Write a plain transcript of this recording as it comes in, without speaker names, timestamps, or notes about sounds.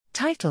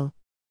Title: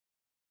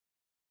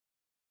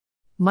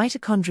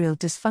 Mitochondrial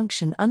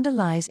dysfunction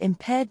underlies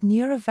impaired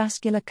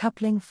neurovascular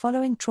coupling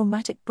following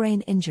traumatic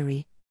brain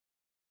injury.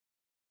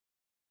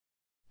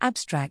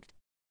 Abstract: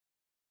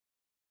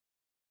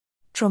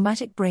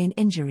 Traumatic brain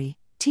injury,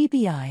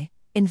 TBI,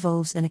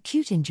 involves an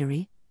acute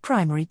injury,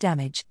 primary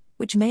damage,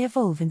 which may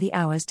evolve in the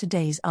hours to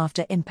days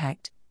after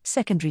impact,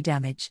 secondary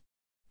damage.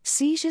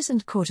 Seizures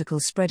and cortical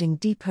spreading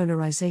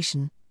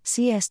depolarization,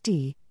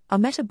 CSD, are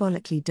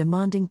metabolically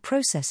demanding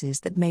processes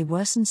that may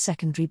worsen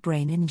secondary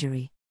brain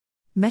injury.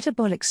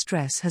 Metabolic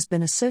stress has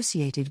been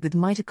associated with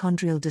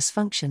mitochondrial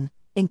dysfunction,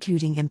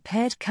 including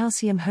impaired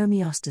calcium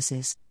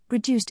homeostasis,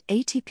 reduced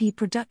ATP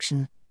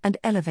production, and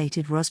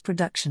elevated ROS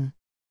production.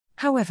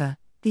 However,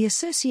 the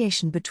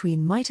association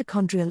between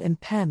mitochondrial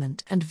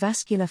impairment and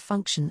vascular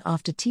function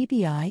after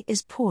TBI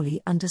is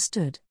poorly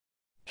understood.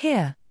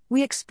 Here,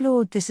 we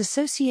explored this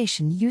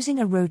association using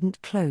a rodent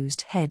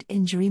closed head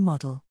injury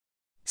model.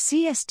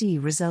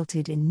 CSD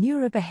resulted in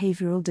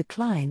neurobehavioral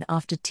decline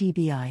after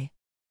TBI.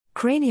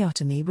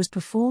 Craniotomy was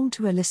performed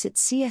to elicit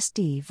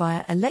CSD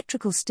via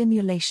electrical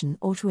stimulation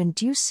or to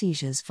induce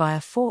seizures via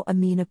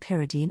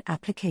 4-aminopyridine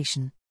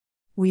application.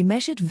 We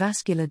measured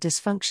vascular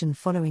dysfunction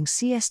following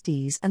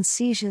CSDs and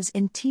seizures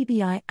in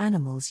TBI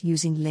animals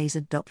using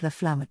laser Doppler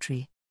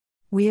flowmetry.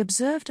 We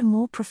observed a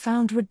more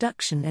profound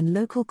reduction in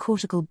local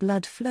cortical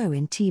blood flow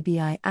in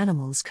TBI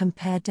animals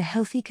compared to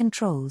healthy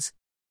controls.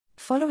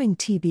 Following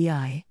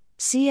TBI,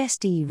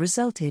 CSD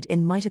resulted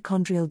in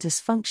mitochondrial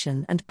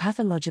dysfunction and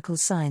pathological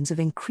signs of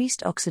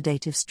increased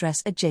oxidative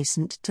stress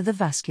adjacent to the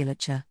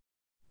vasculature.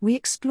 We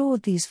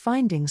explored these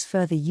findings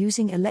further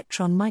using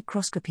electron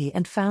microscopy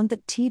and found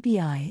that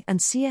TBI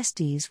and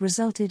CSDs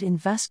resulted in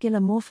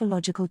vascular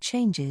morphological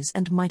changes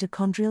and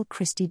mitochondrial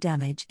crystal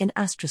damage in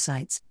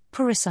astrocytes,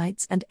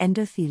 pericytes, and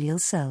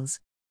endothelial cells.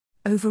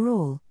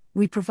 Overall,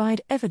 we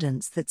provide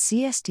evidence that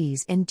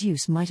CSDs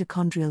induce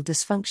mitochondrial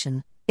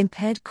dysfunction,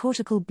 impaired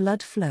cortical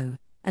blood flow,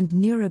 and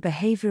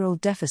neurobehavioral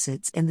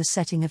deficits in the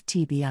setting of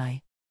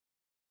TBI.